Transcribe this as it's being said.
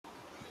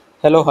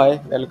Hello hi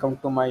welcome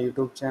to my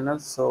YouTube channel.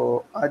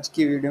 आज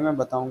की video में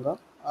बताऊंगा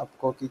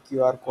आपको कि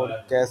क्यूआर कोड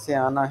कैसे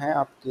आना है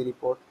आपकी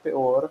रिपोर्ट पे,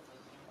 और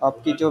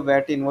आपकी जो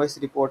वैट इनवॉइस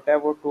रिपोर्ट है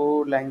वो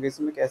टू लैंग्वेज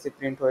में कैसे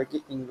प्रिंट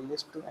होएगी,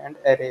 English to and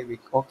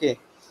Arabic. Okay,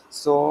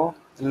 so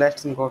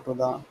let's go to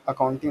the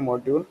accounting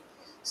module.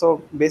 So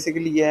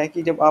basically ये है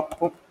कि जब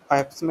आप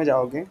ऐप्स में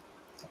जाओगे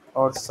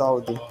और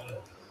सऊदी,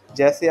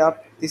 जैसे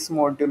आप इस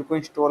मॉड्यूल को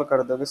इंस्टॉल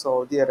कर दोगे,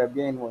 Saudi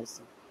Arabia invoice.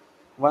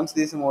 Once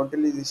this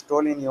module is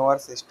installed in your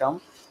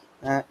system,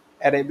 uh,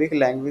 Arabic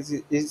language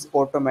is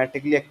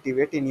automatically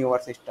activate in your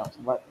system.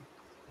 But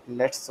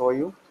let's show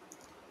you.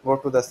 Go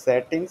to the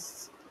settings,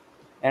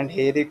 and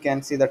here you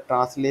can see the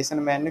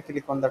translation menu.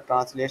 Click on the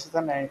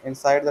translation, and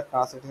inside the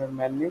translation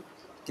menu,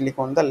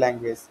 click on the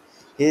language.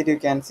 Here you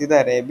can see the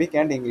Arabic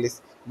and English.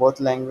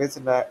 Both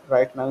languages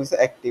right now is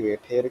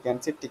activate. Here you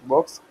can see tick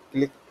box.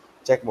 Click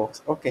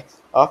checkbox. Okay.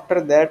 After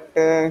that,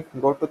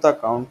 go to the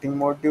accounting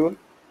module.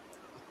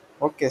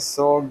 Okay,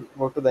 so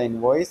go to the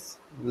invoice.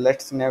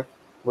 Let's now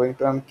going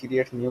to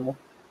create new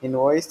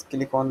invoice.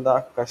 Click on the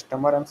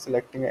customer. I'm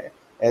selecting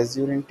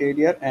Azure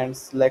Interior and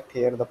select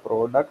here the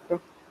product.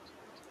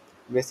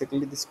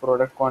 Basically this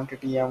product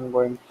quantity I'm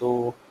going to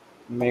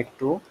make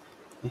two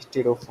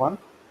instead of one.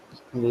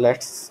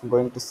 Let's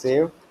going to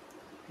save.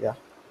 Yeah,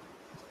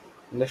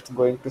 let's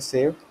going to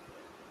save.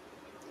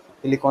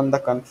 Click on the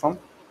confirm.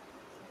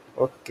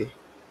 Okay,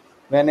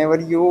 whenever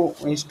you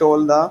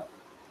install the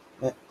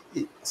uh,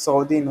 the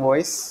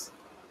invoice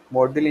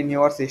module in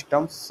your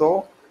system,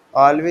 so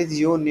always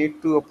you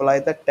need to apply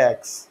the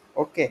tax.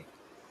 Okay,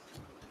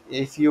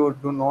 if you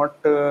do not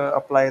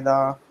apply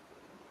the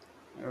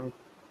uh,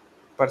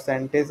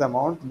 percentage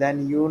amount,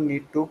 then you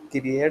need to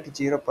create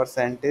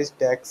 0%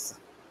 tax.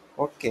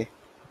 Okay,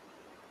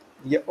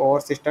 yeah,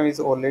 our system is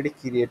already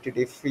created.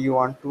 If you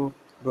want to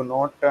do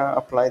not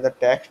apply the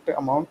tax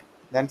amount,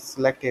 then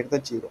select here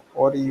the 0,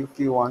 or if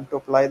you want to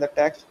apply the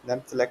tax,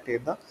 then select here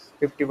the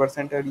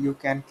 50%, or you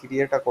can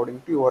create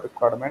according to your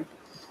requirement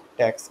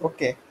tax.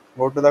 Okay,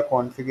 go to the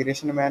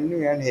configuration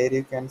menu, and here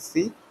you can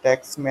see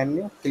tax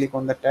menu. Click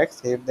on the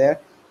tax. Here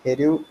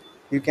you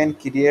can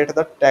create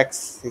the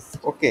taxes.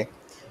 Okay,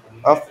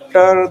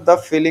 after the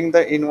filling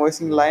the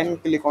invoicing line,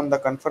 click on the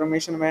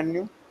confirmation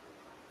menu,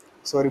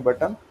 sorry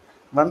button.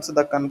 Once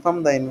the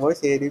confirm the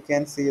invoice, here you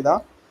can see uh,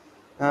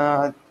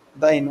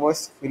 the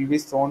invoice will be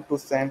shown to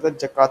send the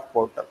Zakat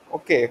portal.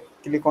 Okay,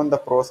 click on the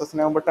process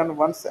now button.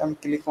 Once I'm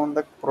click on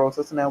the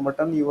process now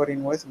button, your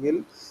invoice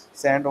will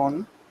send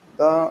on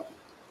the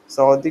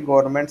Saudi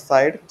government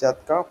side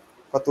Zatka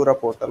Fatura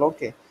portal.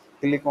 Okay,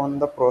 click on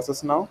the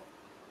process now.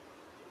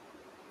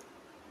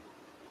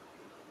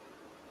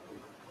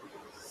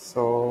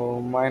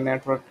 So my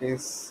network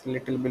is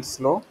little bit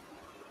slow.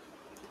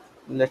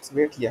 Let's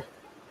wait here.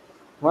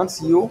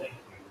 Once you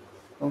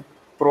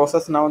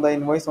process now the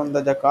invoice on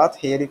the Zakat,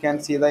 here you can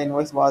see the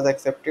invoice was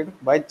accepted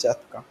by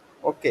ZATCA.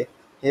 Okay,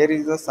 here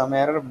is the some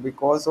error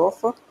because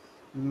of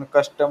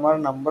customer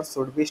number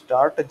should be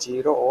start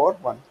 0 or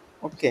 1.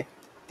 Okay,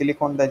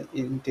 click on the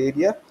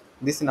interior.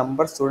 This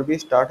number should be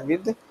start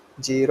with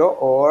 0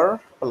 or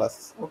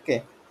plus.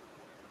 Okay,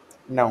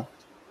 now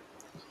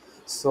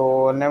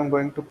now I'm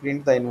going to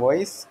print the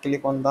invoice.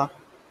 Click on the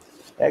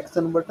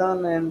action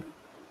button and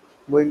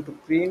going to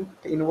print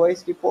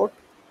invoice report.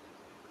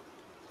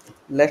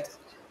 Let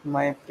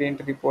my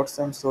print reports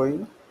I'm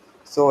showing.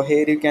 So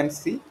here you can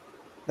see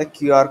the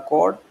QR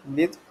code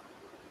with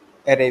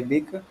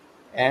Arabic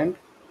and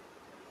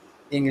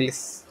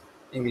English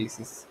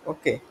Englishes.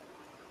 Okay,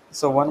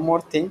 so one more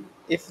thing,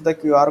 if the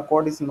QR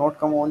code is not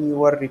come on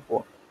your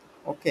report,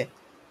 okay,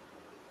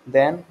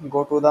 then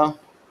go to the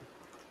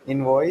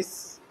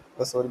invoice,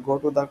 sorry, go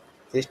to the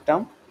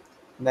system,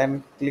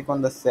 then click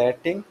on the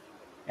setting,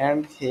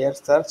 and here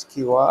search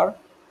QR,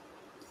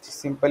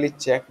 simply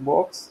check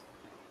box,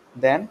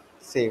 then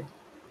save.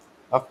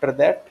 After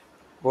that,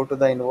 go to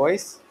the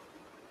invoice,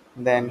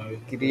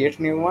 then create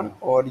new one,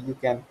 or you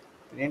can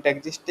print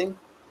existing.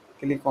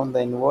 Click on the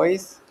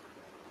invoice.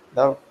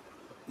 The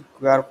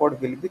QR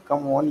code will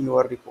become on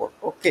your report.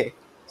 Okay,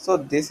 so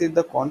this is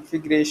the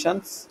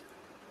configurations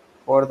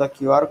for the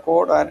QR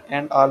code,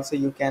 and also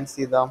you can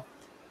see the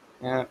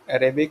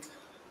Arabic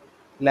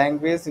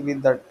language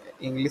with the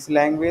English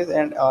language,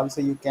 and also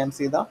you can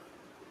see the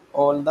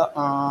all the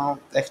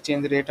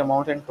exchange rate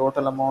amount and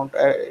total amount,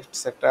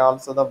 etc.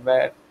 Also the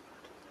VAT,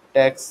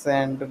 tax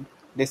and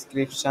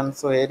description.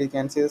 So here you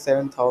can see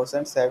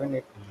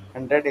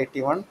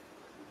 7,781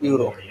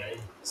 euro.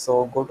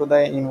 So go to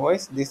the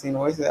invoice. This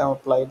invoice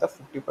apply the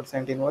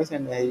 50% invoice,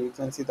 and here you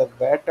can see the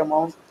VAT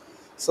amount.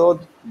 So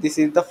this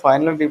is the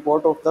final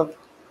report of the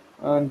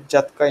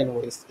ZATCA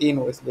invoice,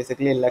 e-invoice,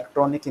 basically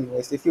electronic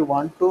invoice. If you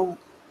want to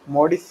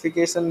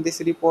modification this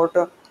report,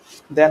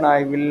 then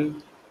I will,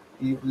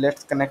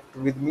 let's connect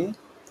with me,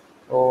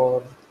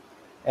 or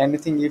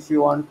anything if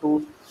you want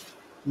to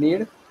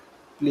need,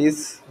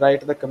 please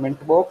write the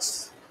comment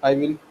box. I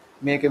will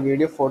make a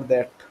video for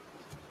that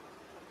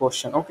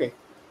question. Okay,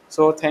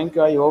 so thank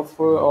you. I hope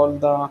all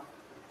the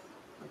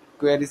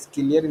queries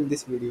clear in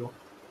this video.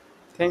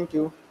 Thank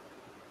you.